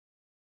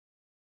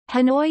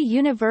Hanoi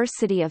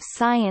University of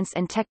Science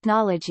and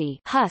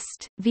Technology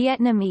HUST,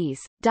 Vietnamese,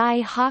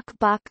 Dai Hoc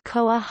Bac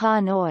Coa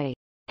Hanoi.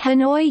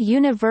 Hanoi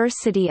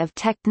University of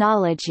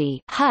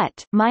Technology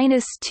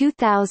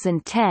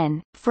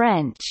HUT-2010,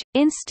 French,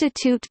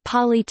 Institut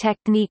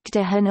Polytechnique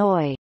de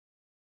Hanoi.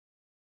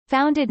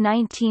 Founded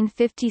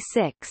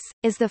 1956,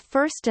 is the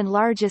first and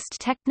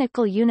largest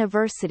technical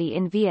university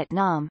in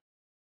Vietnam.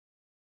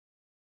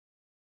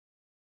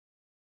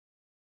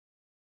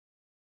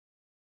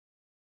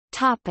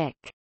 Topic: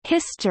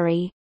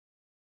 History.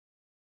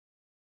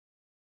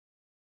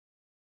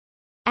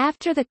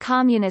 After the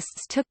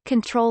Communists took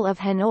control of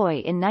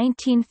Hanoi in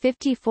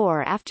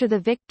 1954 after the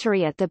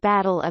victory at the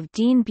Battle of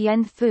Dien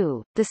Bien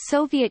Phu, the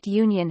Soviet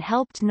Union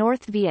helped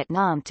North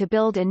Vietnam to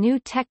build a new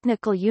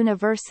technical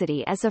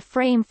university as a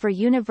frame for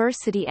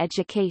university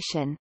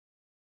education.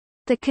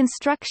 The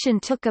construction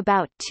took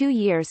about 2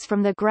 years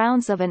from the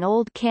grounds of an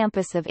old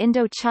campus of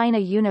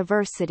Indochina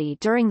University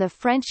during the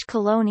French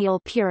colonial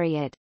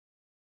period.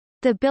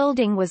 The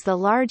building was the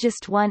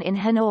largest one in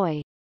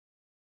Hanoi.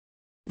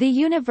 The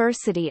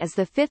university is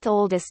the fifth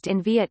oldest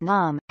in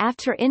Vietnam,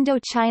 after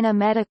Indochina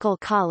Medical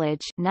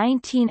College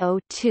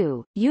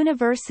 1902,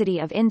 University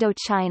of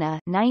Indochina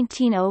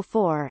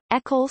 1904,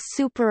 École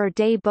supérieure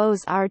des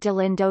beaux-arts de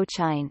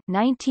l'Indochine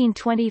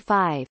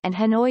 1925, and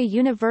Hanoi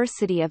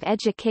University of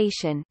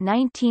Education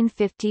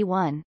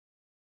 1951.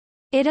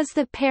 It is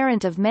the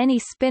parent of many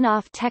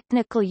spin-off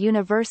technical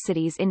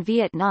universities in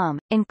Vietnam,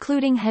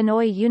 including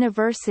Hanoi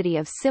University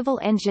of Civil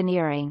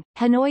Engineering,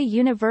 Hanoi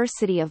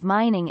University of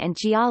Mining and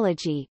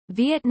Geology,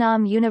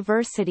 Vietnam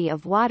University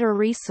of Water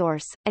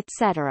Resource,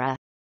 etc.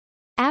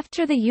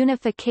 After the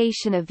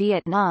unification of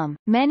Vietnam,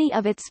 many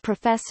of its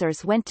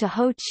professors went to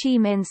Ho Chi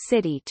Minh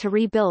City to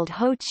rebuild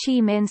Ho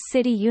Chi Minh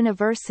City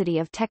University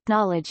of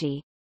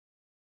Technology.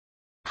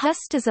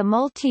 HUST is a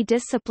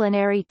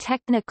multidisciplinary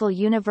technical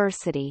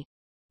university.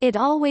 It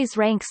always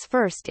ranks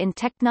first in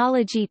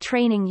technology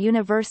training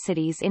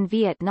universities in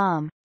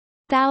Vietnam.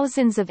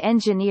 Thousands of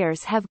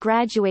engineers have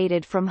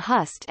graduated from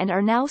HUST and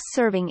are now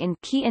serving in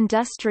key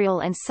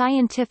industrial and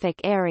scientific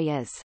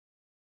areas.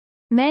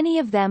 Many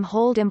of them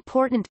hold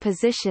important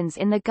positions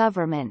in the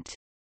government.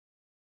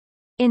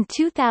 In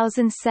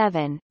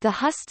 2007, the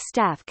HUST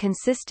staff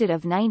consisted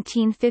of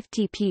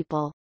 1950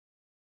 people.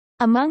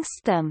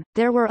 Amongst them,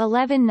 there were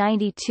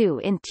 1192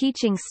 in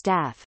teaching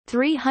staff,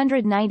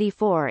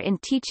 394 in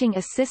teaching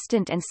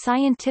assistant and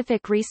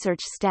scientific research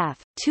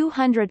staff,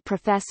 200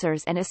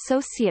 professors and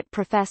associate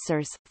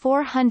professors,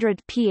 400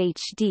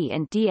 PhD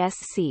and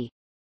DSc.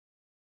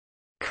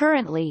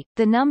 Currently,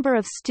 the number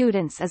of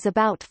students is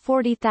about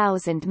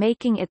 40,000,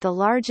 making it the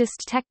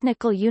largest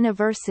technical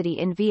university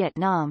in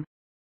Vietnam.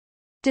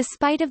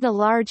 Despite of the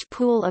large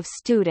pool of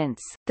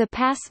students, the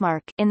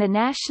passmark in the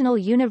National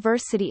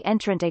University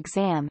Entrant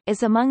Exam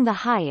is among the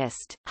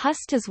highest.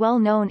 HUST is well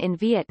known in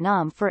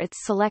Vietnam for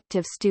its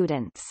selective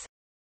students.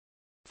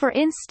 For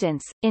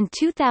instance, in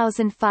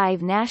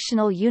 2005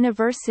 National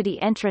University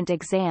Entrant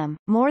Exam,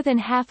 more than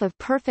half of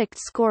perfect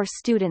score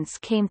students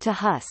came to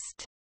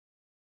HUST.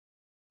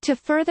 To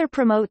further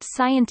promote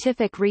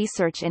scientific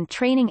research and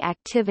training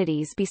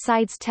activities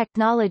besides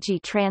technology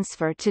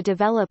transfer to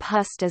develop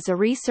HUST as a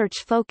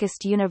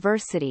research-focused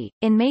university,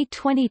 in May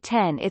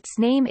 2010 its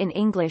name in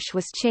English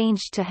was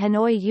changed to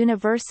Hanoi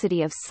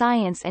University of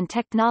Science and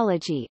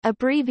Technology,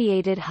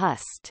 abbreviated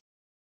HUST.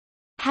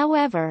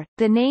 However,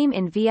 the name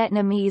in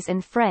Vietnamese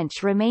and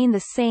French remain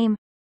the same: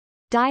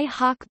 Dai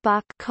Hoc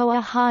Bac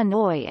Coa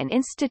Hanoi and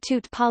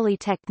Institut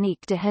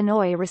Polytechnique de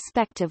Hanoi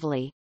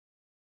respectively.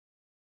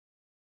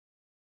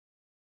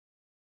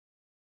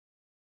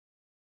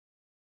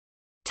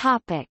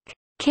 Topic: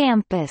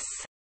 Campus.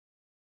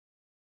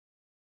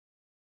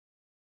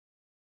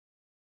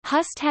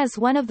 HUST has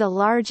one of the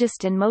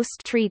largest and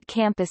most treed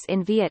campus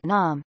in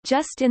Vietnam,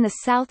 just in the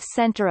south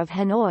center of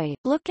Hanoi,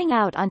 looking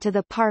out onto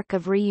the Park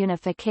of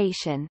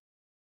Reunification.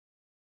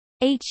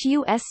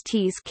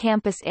 HUST's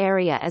campus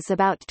area is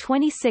about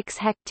 26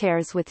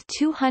 hectares with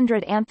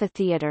 200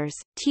 amphitheaters,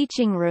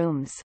 teaching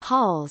rooms,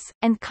 halls,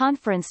 and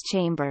conference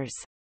chambers.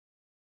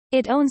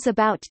 It owns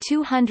about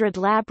 200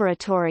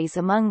 laboratories,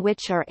 among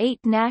which are 8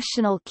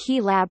 national key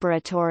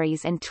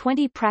laboratories and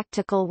 20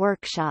 practical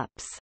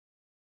workshops.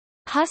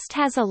 HUST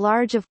has a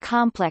large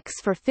complex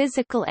for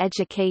physical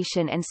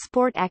education and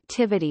sport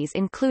activities,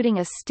 including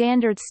a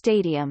standard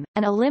stadium,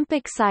 an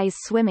Olympic-size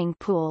swimming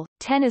pool,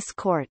 tennis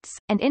courts,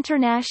 and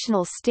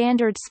international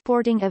standard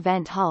sporting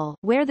event hall,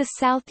 where the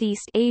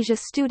Southeast Asia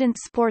Student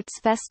Sports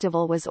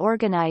Festival was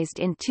organized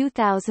in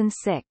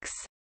 2006.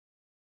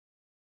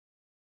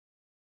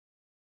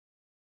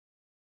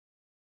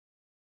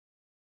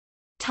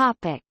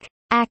 Topic: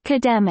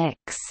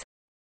 Academics.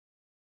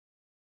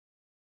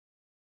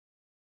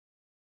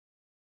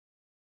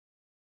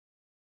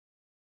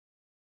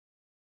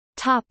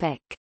 Topic: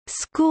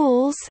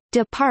 Schools,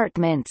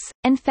 departments,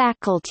 and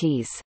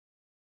faculties.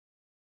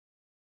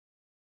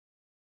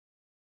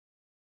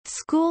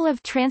 School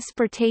of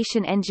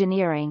Transportation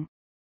Engineering,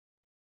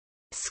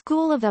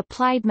 School of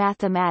Applied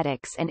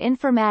Mathematics and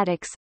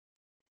Informatics,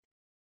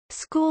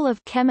 School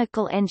of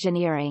Chemical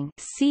Engineering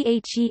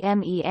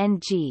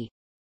CHEMENG,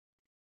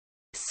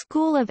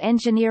 School of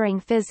Engineering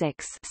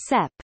Physics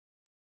SEP,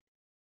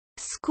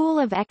 School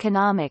of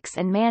Economics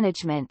and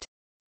Management,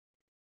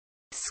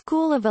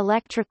 School of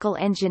Electrical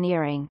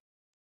Engineering,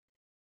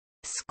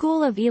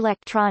 School of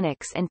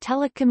Electronics and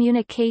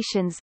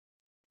Telecommunications,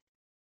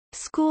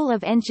 School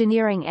of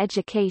Engineering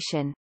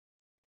Education,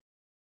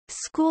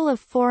 School of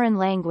Foreign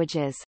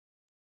Languages,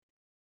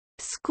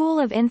 School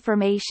of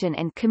Information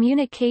and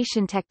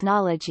Communication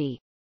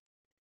Technology,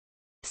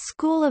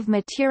 School of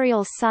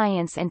Materials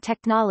Science and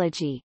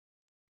Technology,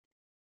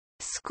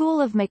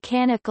 School of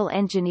Mechanical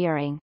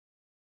Engineering,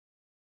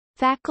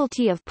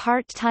 Faculty of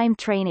Part-Time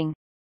Training,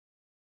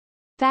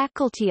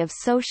 Faculty of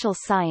Social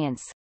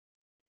Science,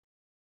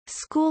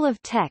 School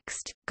of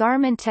Text,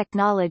 Garment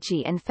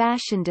Technology and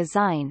Fashion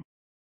Design,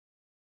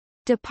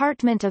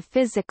 Department of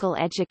Physical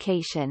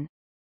Education.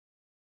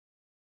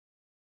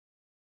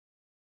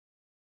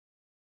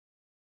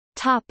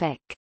 Topic: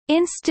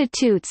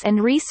 Institutes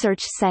and research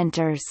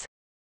centers.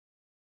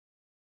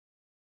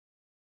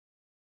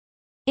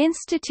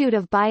 Institute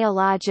of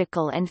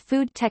Biological and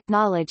Food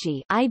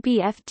Technology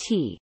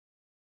 (IBFT),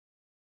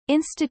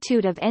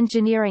 Institute of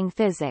Engineering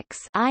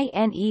Physics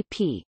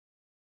 (INEP),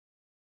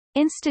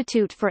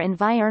 Institute for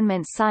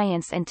Environment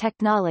Science and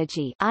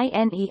Technology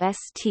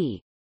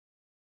 (INEST),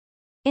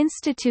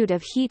 Institute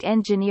of Heat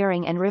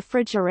Engineering and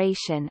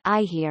Refrigeration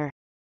 (IHER),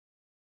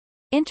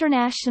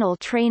 International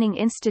Training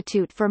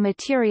Institute for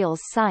Materials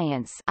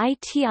Science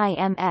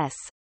 (ITIMS),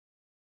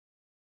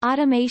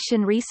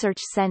 Automation Research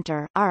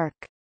Center (ARC),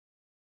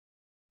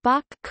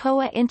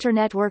 Bach-CoA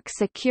Internetwork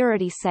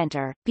Security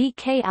Center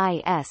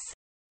 (BKIS),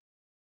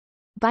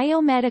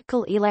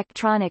 Biomedical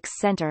Electronics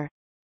Center,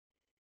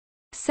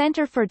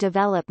 Center for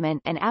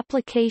Development and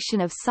Application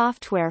of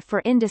Software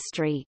for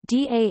Industry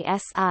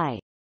 (DASI),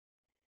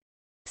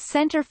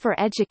 Center for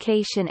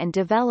Education and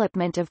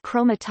Development of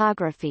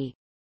Chromatography,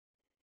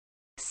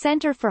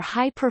 Center for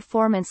High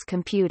Performance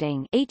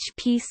Computing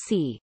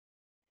 (HPC),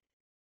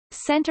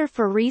 Center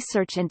for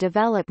Research and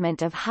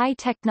Development of High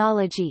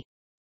Technology,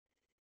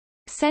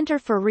 Center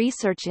for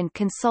Research and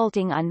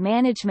Consulting on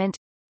Management,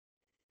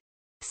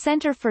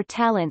 Center for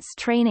Talents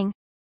Training,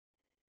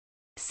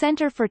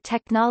 Center for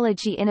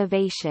Technology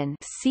Innovation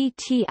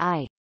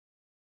 (CTI),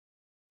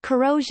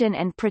 Corrosion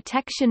and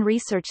Protection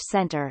Research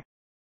Center,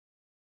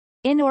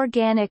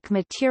 Inorganic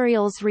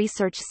Materials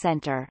Research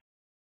Center,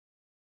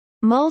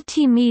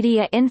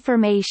 Multimedia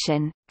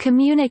Information,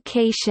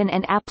 Communication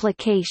and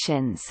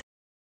Applications,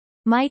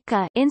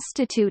 MICA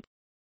Institute,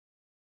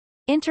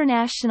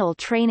 International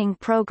Training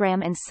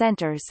Program and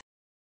Centers,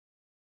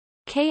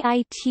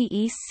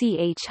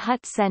 KITECH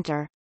Hut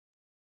Center,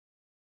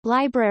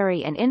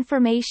 Library and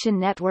Information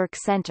Network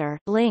Center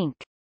 (LINC),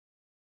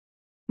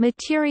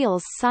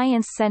 Materials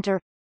Science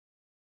Center,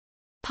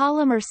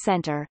 Polymer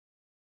Center,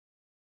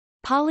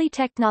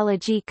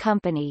 Polytechnology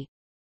Company,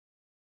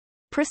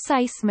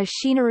 Precise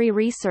Machinery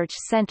Research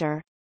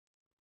Center,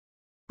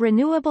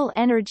 Renewable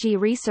Energy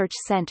Research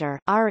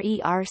Center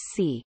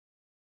 (RERC).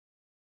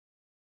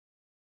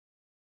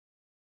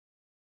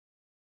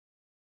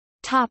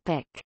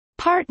 Topic: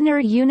 Partner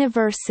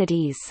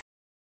universities.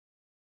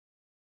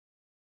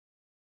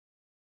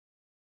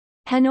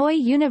 Hanoi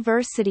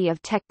University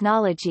of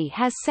Technology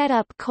has set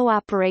up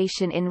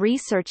cooperation in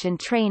research and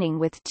training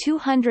with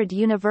 200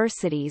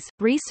 universities,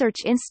 research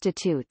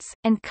institutes,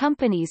 and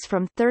companies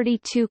from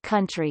 32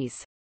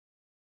 countries.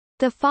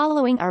 The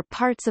following are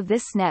parts of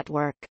this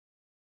network: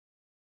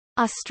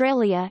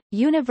 Australia,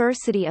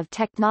 University of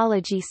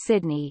Technology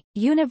Sydney,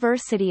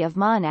 University of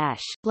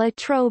Monash, La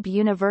Trobe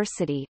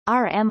University,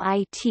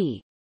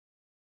 RMIT.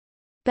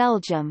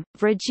 Belgium,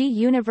 Vrije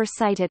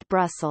Universiteit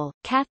Brussels,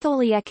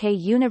 Katholieke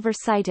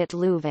Universiteit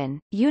Leuven,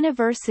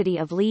 University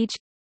of Liège.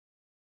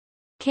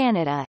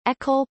 Canada,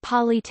 École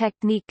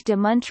Polytechnique de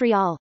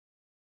Montréal.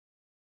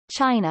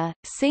 China,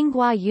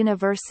 Tsinghua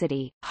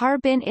University,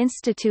 Harbin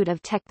Institute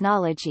of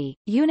Technology,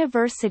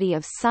 University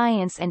of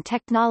Science and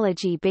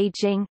Technology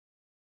Beijing.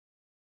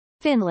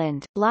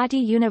 Finland,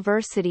 Lahti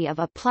University of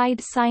Applied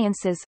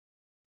Sciences.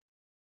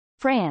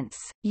 France,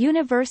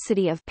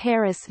 University of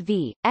Paris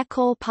v.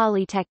 École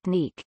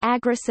Polytechnique,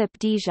 Agricep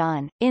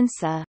Dijon,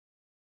 INSA.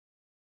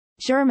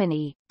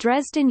 Germany,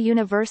 Dresden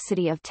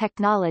University of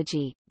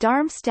Technology,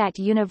 Darmstadt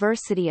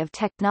University of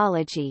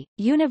Technology,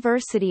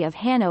 University of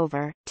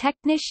Hanover,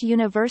 Technische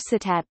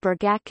Universität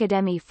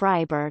Bergakademie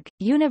Freiburg,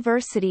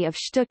 University of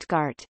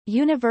Stuttgart,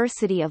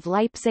 University of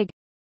Leipzig.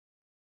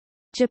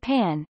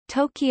 Japan,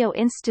 Tokyo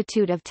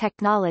Institute of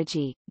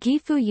Technology,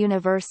 Gifu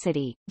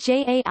University,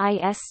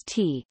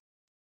 JAIST.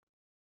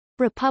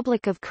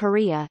 Republic of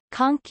Korea,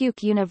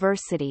 Konkuk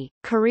University,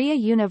 Korea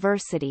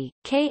University,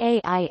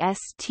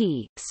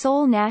 KAIST,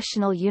 Seoul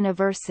National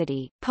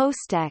University,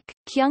 Postek,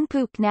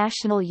 Kyungpook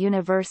National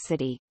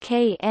University,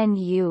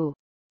 KNU.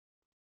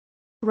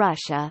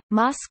 Russia,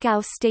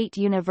 Moscow State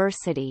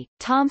University,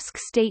 Tomsk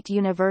State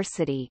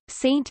University,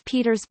 St.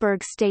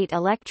 Petersburg State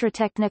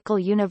Electrotechnical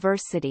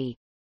University.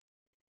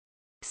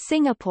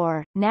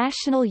 Singapore,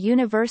 National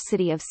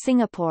University of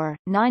Singapore,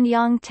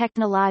 Nanyang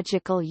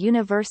Technological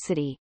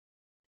University.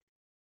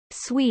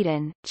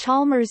 Sweden,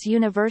 Chalmers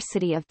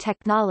University of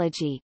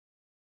Technology.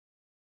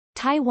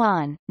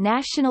 Taiwan,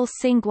 National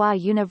Tsinghua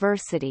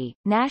University,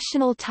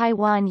 National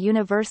Taiwan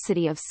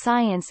University of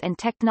Science and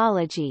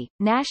Technology,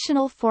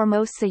 National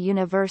Formosa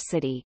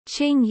University,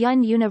 Ching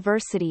Yun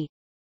University.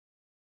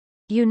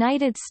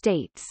 United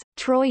States,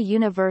 Troy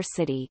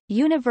University,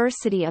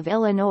 University of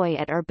Illinois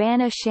at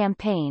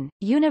Urbana-Champaign,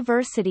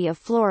 University of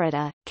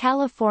Florida,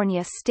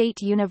 California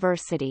State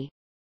University.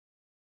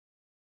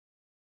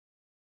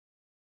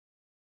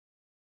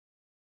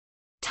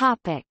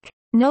 Topic: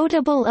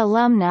 Notable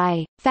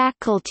alumni,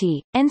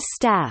 faculty, and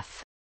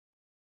staff.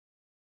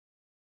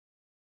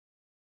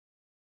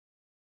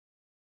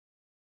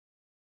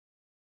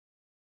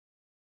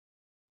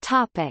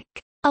 Topic: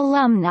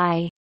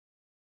 Alumni.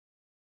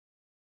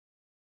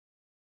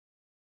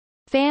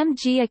 Pham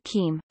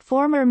Gia-Kim,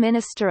 former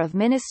Minister of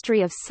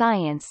Ministry of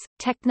Science,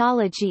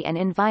 Technology and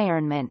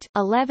Environment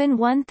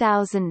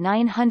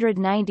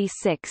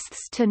 11-1996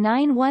 to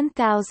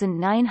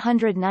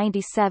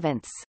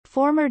 9-1997,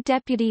 former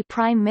Deputy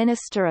Prime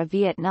Minister of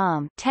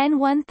Vietnam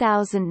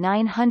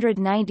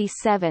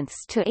 10-1997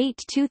 to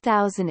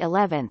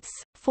 8-2011,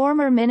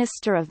 former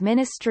Minister of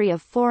Ministry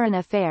of Foreign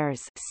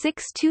Affairs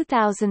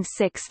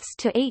 6-2006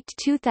 to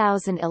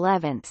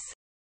 8-2011.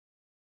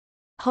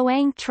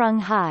 Hoang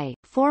Trung Hai,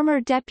 former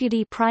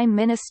Deputy Prime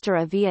Minister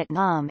of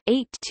Vietnam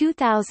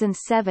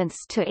 8-2007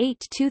 to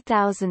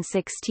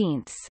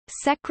 8-2016,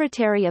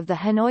 Secretary of the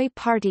Hanoi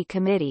Party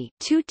Committee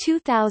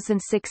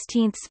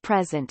 2-2016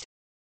 present.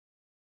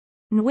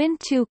 Nguyen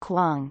Tu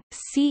Quang,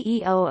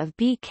 CEO of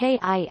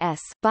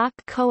BKIS Bok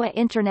Koa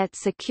Internet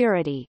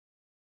Security.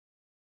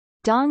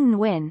 Dong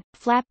Nguyen,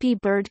 Flappy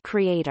Bird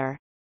creator.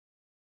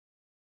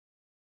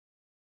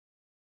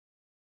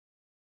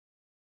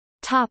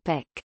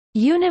 Topic: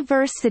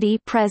 University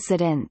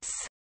presidents.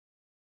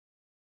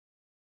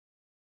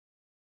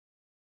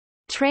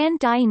 Tran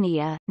Dai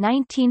Nia,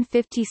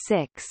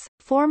 1956,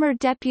 former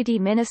Deputy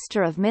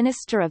Minister of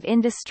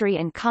Industry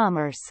and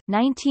Commerce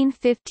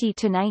 1950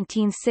 to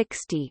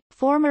 1960,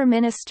 former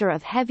Minister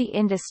of Heavy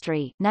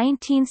Industry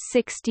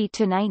 1960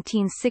 to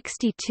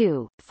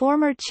 1962,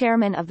 former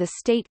Chairman of the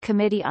State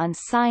Committee on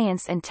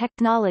Science and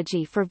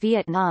Technology for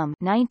Vietnam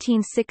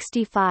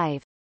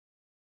 1965.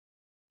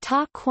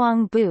 Ta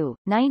Quang Bu,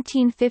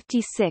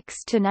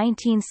 1956 to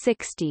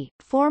 1960,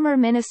 former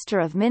Minister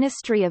of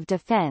Ministry of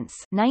Defense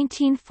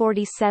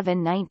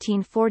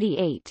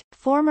 1947-1948,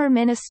 former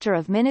Minister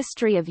of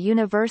Ministry of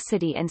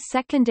University and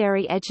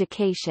Secondary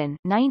Education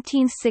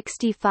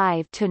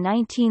 1965 to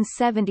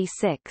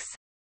 1976.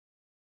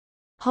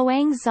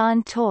 Hoang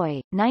Xuan Toi,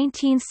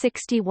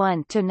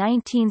 1961 to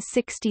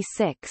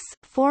 1966,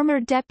 former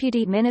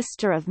Deputy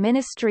Minister of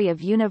Ministry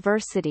of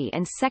University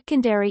and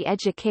Secondary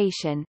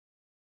Education.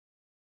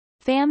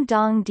 Pham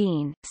Dong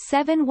Dien,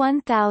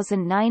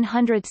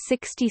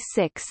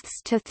 7-1966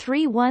 to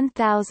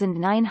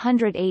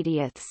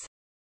 3-1980.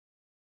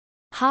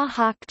 Ha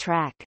Hoc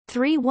Trak,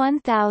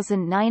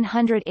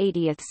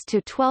 3-1980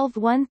 to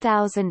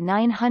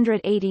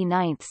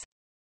 12-1989.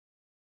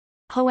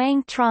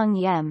 Hoang Trong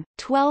Yem,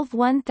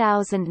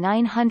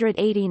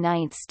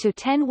 12-1989 to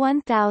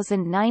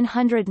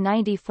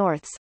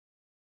 10-1994.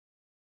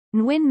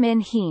 Nguyen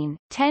Minh Hien,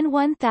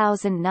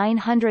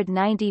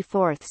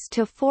 10-1994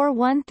 to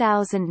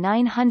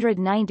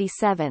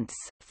 4-1997,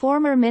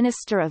 former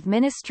Minister of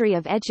Ministry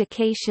of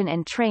Education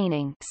and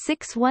Training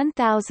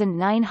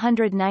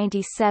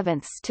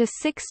 6-1997 to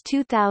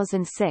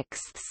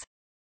 6-2006.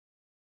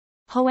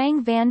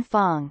 Hoang Van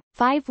Phong,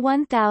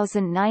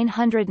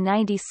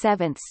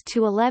 5-1997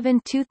 to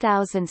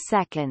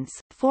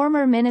 11-2002,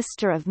 former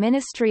Minister of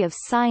Ministry of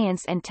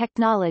Science and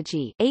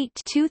Technology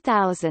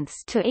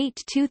 8-2000 to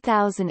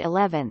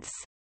 8-2011.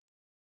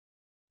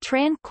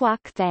 Tran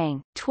Quoc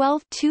Thang,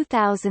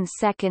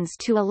 12-2002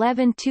 to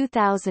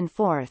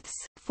 11-2004,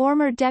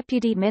 former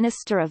Deputy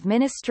Minister of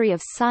Ministry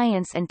of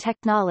Science and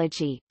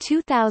Technology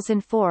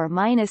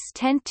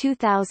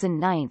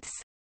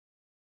 2004-10-2009.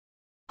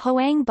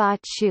 Hoang Ba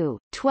Chu,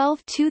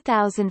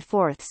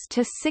 12-2004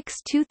 to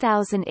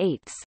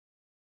 6-2008.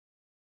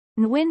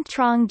 Nguyen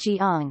Trong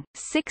Giang,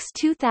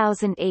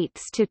 6-2008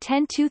 to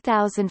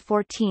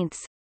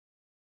 10-2014.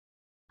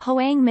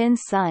 Hoang Minh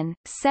Sun,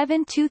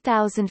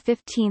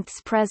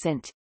 7-2015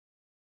 present.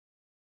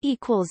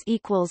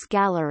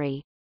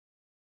 Gallery